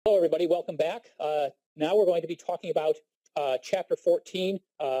everybody. Welcome back. Now we're going to be talking about Chapter 14,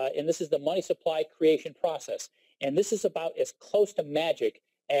 and this is the money supply creation process. And this is about as close to magic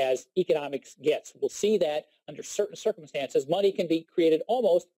as economics gets. We'll see that under certain circumstances, money can be created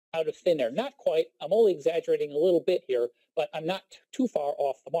almost out of thin air. Not quite. I'm only exaggerating a little bit here, but I'm not too far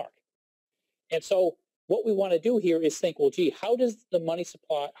off the mark. And so what we want to do here is think, well, gee, how does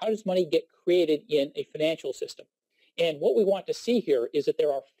money get created in a financial system? And what we want to see here is that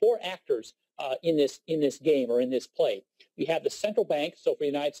there are four actors in this game or in this play. We have the central bank. So for the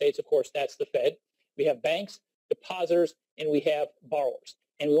United States, of course, that's the Fed. We have banks, depositors, and we have borrowers.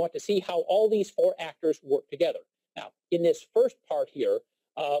 And we want to see how all these four actors work together. Now, in this first part here,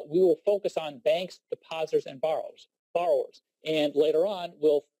 we will focus on banks, depositors, and borrowers. And later on,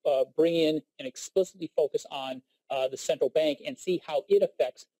 we'll bring in and explicitly focus on the central bank and see how it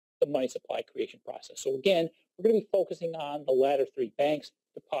affects the money supply creation process. So again, we're going to be focusing on the latter three: banks,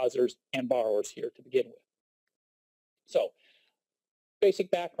 depositors, and borrowers here to begin with. So, basic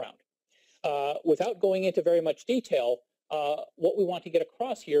background. Without going into very much detail, what we want to get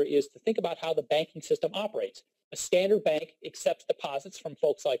across here is to think about how the banking system operates. A standard bank accepts deposits from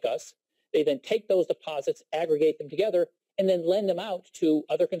folks like us. They then take those deposits, aggregate them together, and then lend them out to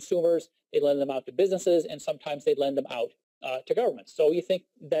other consumers. They lend them out to businesses, and sometimes they lend them out to governments. So you think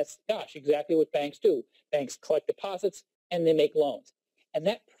that's, gosh, exactly what banks do. Banks collect deposits and they make loans. And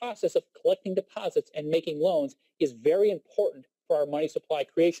that process of collecting deposits and making loans is very important for our money supply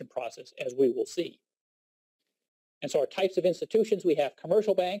creation process, as we will see. And so our types of institutions, we have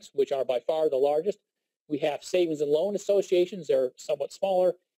commercial banks, which are by far the largest. We have savings and loan associations, they're somewhat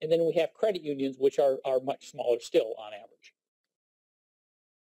smaller. And then we have credit unions, which are much smaller still on average.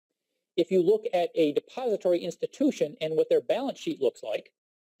 If you look at a depository institution and what their balance sheet looks like,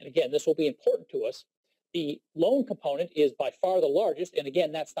 and again, this will be important to us, the loan component is by far the largest, and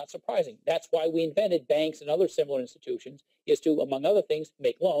again, that's not surprising. That's why we invented banks and other similar institutions, is to, among other things,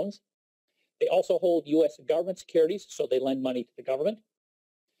 make loans. They also hold U.S. government securities, so they lend money to the government.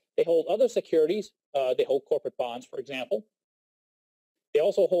 They hold other securities. They hold corporate bonds, for example. They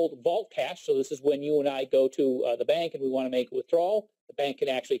also hold vault cash, so this is when you and I go to the bank and we want to make a withdrawal. The bank can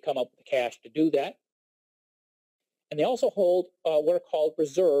actually come up with the cash to do that. And they also hold what are called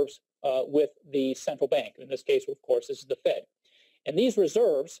reserves with the central bank. In this case, of course, this is the Fed. And these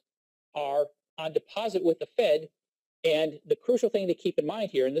reserves are on deposit with the Fed. And the crucial thing to keep in mind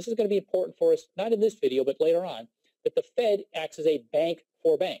here, and this is going to be important for us, not in this video, but later on, that the Fed acts as a bank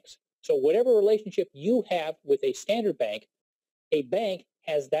for banks. So whatever relationship you have with a standard bank, a bank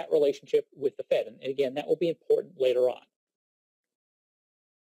has that relationship with the Fed. And again, that will be important later on.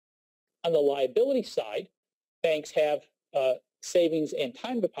 On the liability side, banks have savings and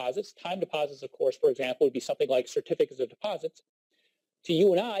time deposits. Time deposits, of course, for example, would be something like certificates of deposits. To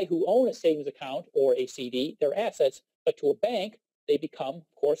you and I, who own a savings account or a CD, they're assets, but to a bank, they become,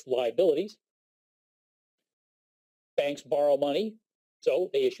 of course, liabilities. Banks borrow money,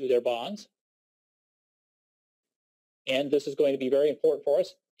 so they issue their bonds. And this is going to be very important for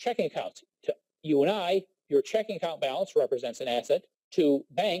us. Checking accounts. To you and I, your checking account balance represents an asset. To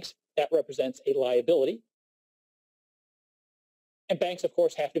banks, that represents a liability. And banks, of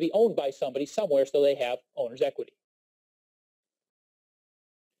course, have to be owned by somebody somewhere, so they have owner's equity.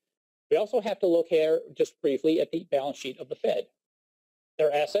 We also have to look here just briefly at the balance sheet of the Fed.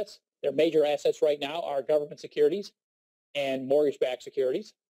 Their assets, their major assets right now are government securities and mortgage-backed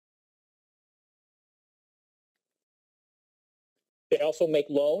securities. They also make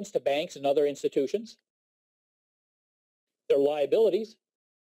loans to banks and other institutions. Their liabilities,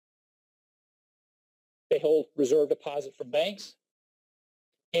 they hold reserve deposit from banks.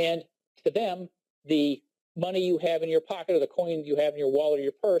 And to them, the money you have in your pocket or the coin you have in your wallet or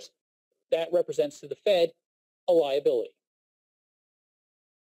your purse, that represents to the Fed a liability.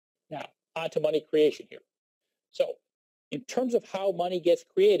 Now, on to money creation here. So, in terms of how money gets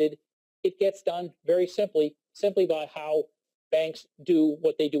created, it gets done very simply by how banks do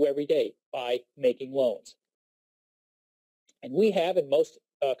what they do every day, by making loans. And we have, and most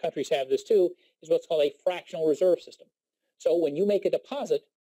countries have this too, is what's called a fractional reserve system. So when you make a deposit,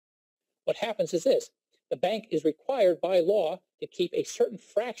 what happens is this. The bank is required by law to keep a certain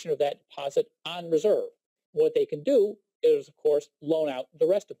fraction of that deposit on reserve. What they can do is, of course, loan out the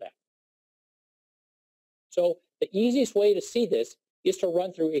rest of that. So the easiest way to see this is to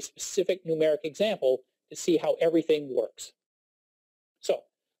run through a specific numeric example to see how everything works. So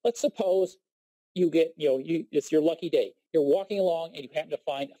let's suppose you get, it's your lucky day. You're walking along and you happen to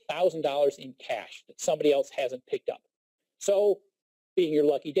find $1,000 in cash that somebody else hasn't picked up. So being your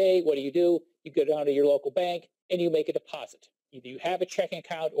lucky day, what do? You go down to your local bank and you make a deposit. Either you have a checking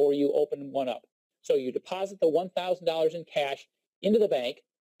account or you open one up. So you deposit the $1,000 in cash into the bank.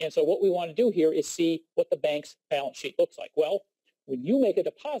 And so what we want to do here is see what the bank's balance sheet looks like. Well, when you make a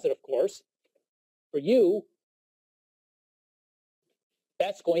deposit, of course, for you,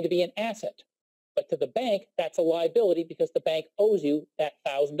 that's going to be an asset. But to the bank, that's a liability because the bank owes you that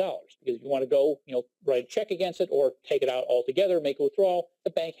 $1,000. Because if you want to go, write a check against it or take it out altogether, make a withdrawal, the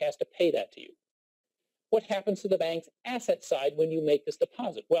bank has to pay that to you. What happens to the bank's asset side when you make this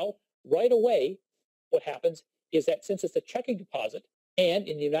deposit? Well, right away, what happens is that since it's a checking deposit, and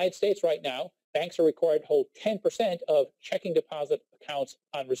in the United States right now, banks are required to hold 10% of checking deposit accounts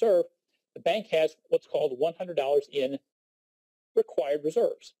on reserve, the bank has what's called $100 in required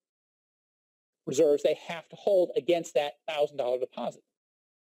reserves. Reserves they have to hold against that $1,000 deposit.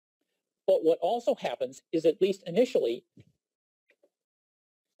 But what also happens is, at least initially,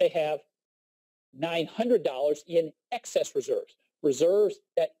 they have $900 in excess reserves, reserves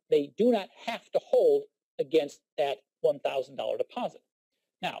that they do not have to hold against that $1,000 deposit.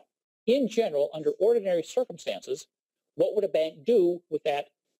 Now, in general, under ordinary circumstances, what would a bank do with that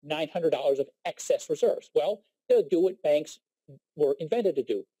 $900 of excess reserves? Well, they'll do what banks were invented to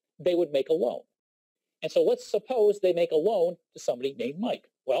do. They would make a loan. And so let's suppose they make a loan to somebody named Mike.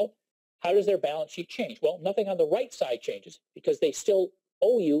 Well, how does their balance sheet change? Well, nothing on the right side changes because they still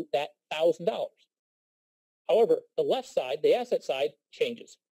owe you that $1,000. However, the left side, the asset side,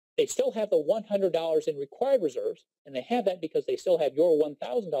 changes. They still have the $100 in required reserves, and they have that because they still have your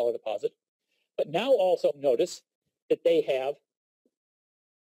 $1,000 deposit. But now also notice that they have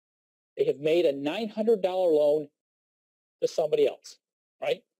made a $900 loan to somebody else,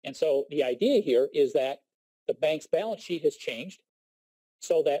 right? And so the idea here is that the bank's balance sheet has changed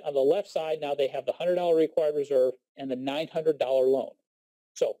so that on the left side now they have the $100 required reserve and the $900 loan.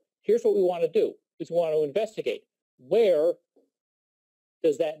 So here's what we want to do, is we want to investigate where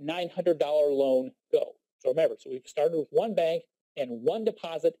does that $900 loan go. So remember, so we've started with one bank and one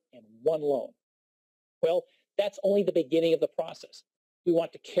deposit and one loan. Well, that's only the beginning of the process. We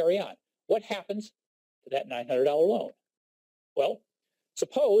want to carry on. What happens to that $900 loan? Well,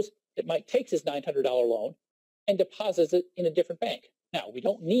 suppose that Mike takes his $900 loan and deposits it in a different bank. Now, we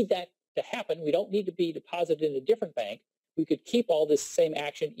don't need that to happen. We don't need to be deposited in a different bank. We could keep all this same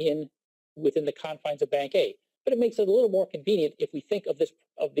action within the confines of Bank A. But it makes it a little more convenient if we think of this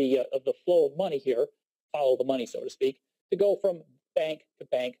of the flow of money here, follow the money, so to speak, to go from bank to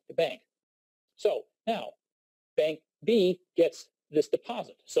bank to bank. So now, Bank B gets this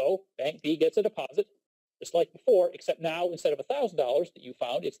deposit. So Bank B gets a deposit, just like before, except now instead of $1,000 that you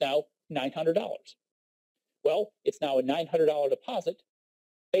found, it's now $900. Well, it's now a $900 deposit.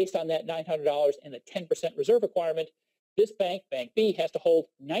 Based on that $900 and the 10% reserve requirement, this bank, Bank B, has to hold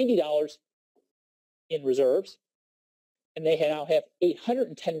 $90 in reserves, and they now have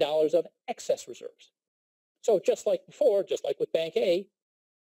 $810 of excess reserves. So just like before, just like with Bank A,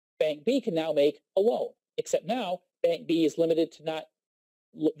 Bank B can now make a loan, except now Bank B is limited to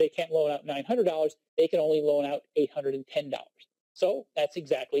they can't loan out $900, they can only loan out $810. So that's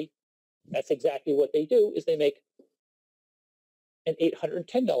exactly what they do, is they make an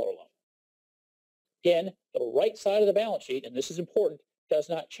 $810 loan. Again, the right side of the balance sheet, and this is important, does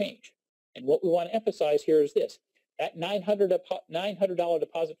not change. And what we want to emphasize here is this. That $900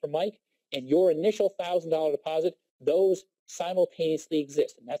 deposit for Mike and your initial $1,000 deposit, those simultaneously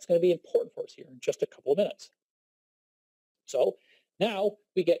exist. And that's going to be important for us here in just a couple of minutes. So now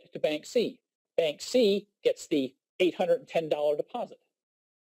we get to Bank C. Bank C gets the $810 deposit.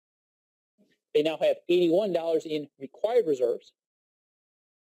 They now have $81 in required reserves,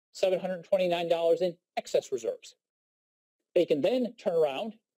 $729 in excess reserves. They can then turn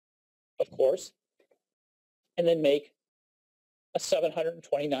around, of course, and then make a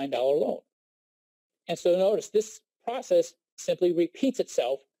 $729 loan. And so notice this process simply repeats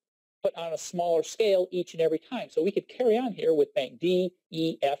itself, but on a smaller scale each and every time. So we could carry on here with Bank D,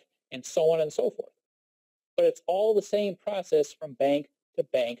 E, F, and so on and so forth. But it's all the same process from bank to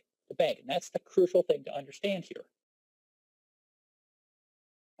bank to bank. And that's the crucial thing to understand here.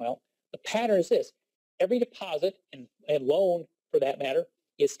 Well, the pattern is this. Every deposit and loan, for that matter,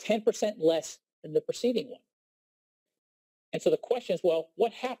 is 10% less than the preceding one. And so the question is, well,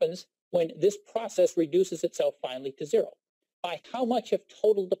 what happens when this process reduces itself finally to zero? By how much have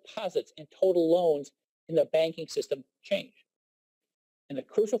total deposits and total loans in the banking system changed? And the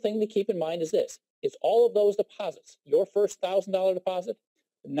crucial thing to keep in mind is this, is all of those deposits, your first $1,000 deposit,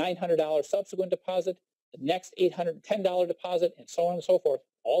 the $900 subsequent deposit, the next $810 deposit, and so on and so forth,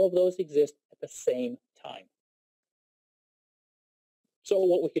 all of those exist at the same time. So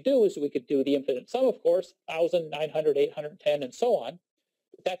what we could do is we could do the infinite sum, of course, 1,000, 900, 810, and so on.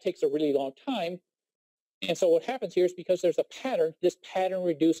 But that takes a really long time. And so what happens here is because there's a pattern, this pattern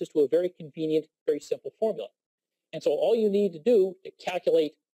reduces to a very convenient, very simple formula. And so all you need to do to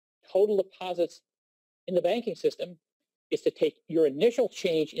calculate total deposits in the banking system is to take your initial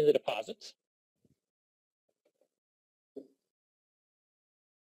change in the deposits,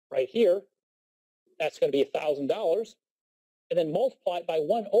 right here, that's going to be $1,000, and then multiply it by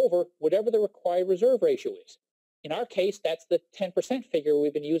 1 over whatever the required reserve ratio is. In our case, that's the 10% figure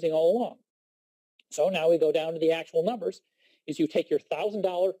we've been using all along. So now we go down to the actual numbers, is you take your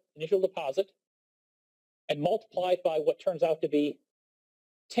 $1,000 initial deposit and multiply it by what turns out to be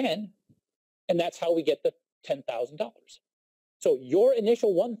 10, and that's how we get the $10,000. So your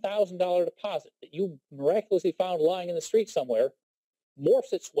initial $1,000 deposit that you miraculously found lying in the street somewhere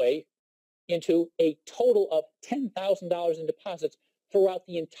morphs its way into a total of $10,000 in deposits throughout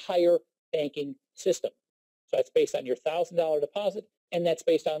the entire banking system. So that's based on your $1,000 deposit, and that's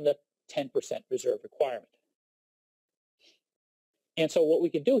based on the 10% reserve requirement. And so what we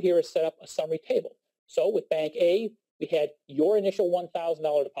can do here is set up a summary table. So with Bank A, we had your initial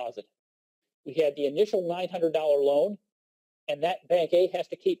 $1,000 deposit. We had the initial $900 loan, and that Bank A has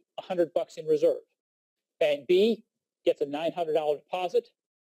to keep $100 in reserve. Bank B gets a $900 deposit.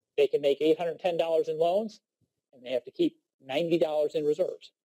 They can make $810 in loans, and they have to keep $90 in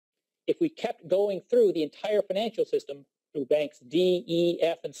reserves. If we kept going through the entire financial system through banks D, E,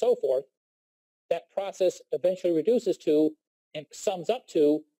 F, and so forth, that process eventually reduces to and sums up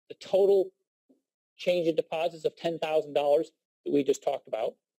to the total change in deposits of $10,000 that we just talked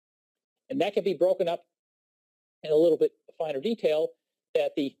about. And that can be broken up in a little bit finer detail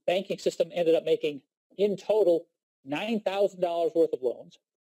that the banking system ended up making in total $9,000 worth of loans,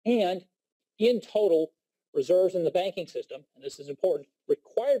 and in total reserves in the banking system, and this is important,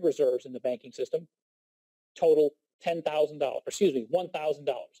 required reserves in the banking system total $1,000.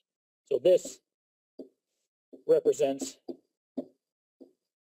 So this represents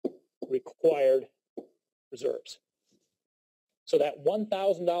required reserves. So that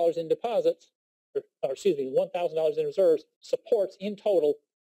 $1,000 in deposits, $1,000 in reserves supports in total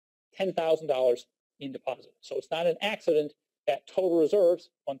 $10,000 in deposit. So it's not an accident that total reserves,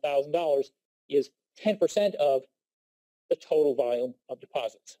 $1,000, is 10% of the total volume of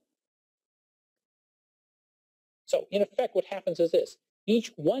deposits. So in effect, what happens is this.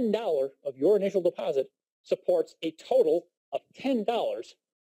 Each $1 of your initial deposit supports a total of $10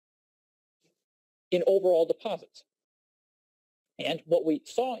 in overall deposits. And what we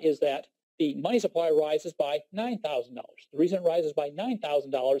saw is that the money supply rises by $9,000. The reason it rises by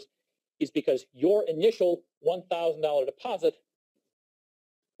 $9,000 is because your initial $1,000 deposit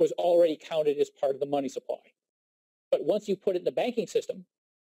was already counted as part of the money supply. But once you put it in the banking system,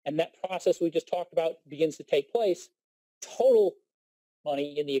 and that process we just talked about begins to take place, total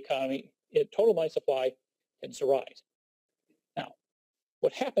money in the economy, total money supply tends to rise. Now,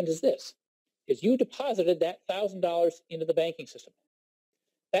 what happened is this, is you deposited that $1,000 into the banking system.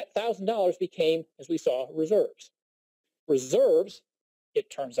 That $1,000 became, as we saw, reserves. Reserves,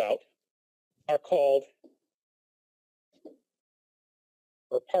 it turns out, are called,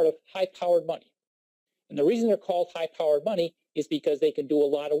 or part of high-powered money. And the reason they're called high-powered money is because they can do a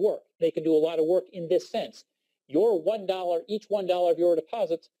lot of work. They can do a lot of work in this sense. Your $1, each $1 of your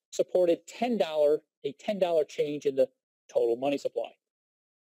deposits supported a $10 change in the total money supply.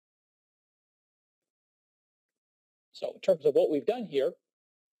 So in terms of what we've done here,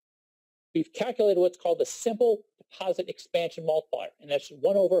 we've calculated what's called the simple deposit expansion multiplier, and that's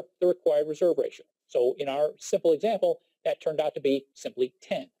 1 over the required reserve ratio. So in our simple example, that turned out to be simply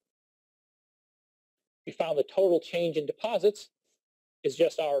 10. We found the total change in deposits is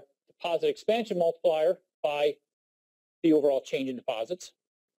just our deposit expansion multiplier by the overall change in deposits.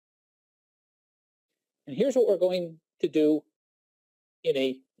 And here's what we're going to do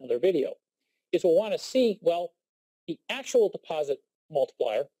in another video, is we'll want to see, well, the actual deposit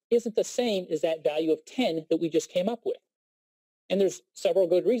multiplier isn't the same as that value of 10 that we just came up with. And there's several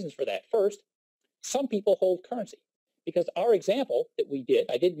good reasons for that. First, some people hold currency, because our example that we did,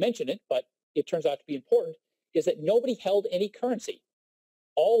 I didn't mention it, but it turns out to be important, is that nobody held any currency.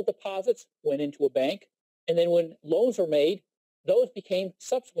 All deposits went into a bank, and then when loans were made, those became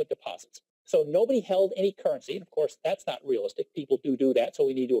subsequent deposits. So nobody held any currency, and of course that's not realistic. People do that, so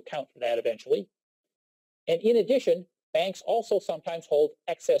we need to account for that eventually. And in addition, banks also sometimes hold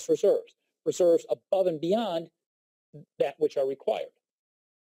excess reserves, reserves above and beyond that which are required.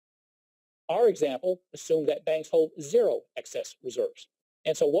 Our example assumed that banks hold 0 excess reserves.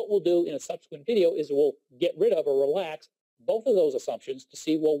 And so what we'll do in a subsequent video is we'll get rid of or relax both of those assumptions to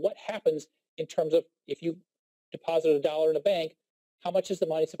see, well, what happens in terms of if you deposit $1 in a bank, how much does the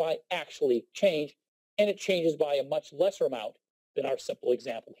money supply actually change? And it changes by a much lesser amount than our simple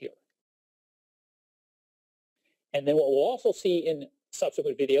example here. And then what we'll also see in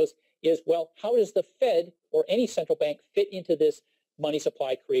subsequent videos is, well, how does the Fed or any central bank fit into this money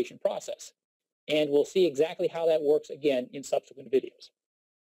supply creation process? And we'll see exactly how that works again in subsequent videos.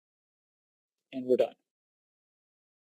 And we're done.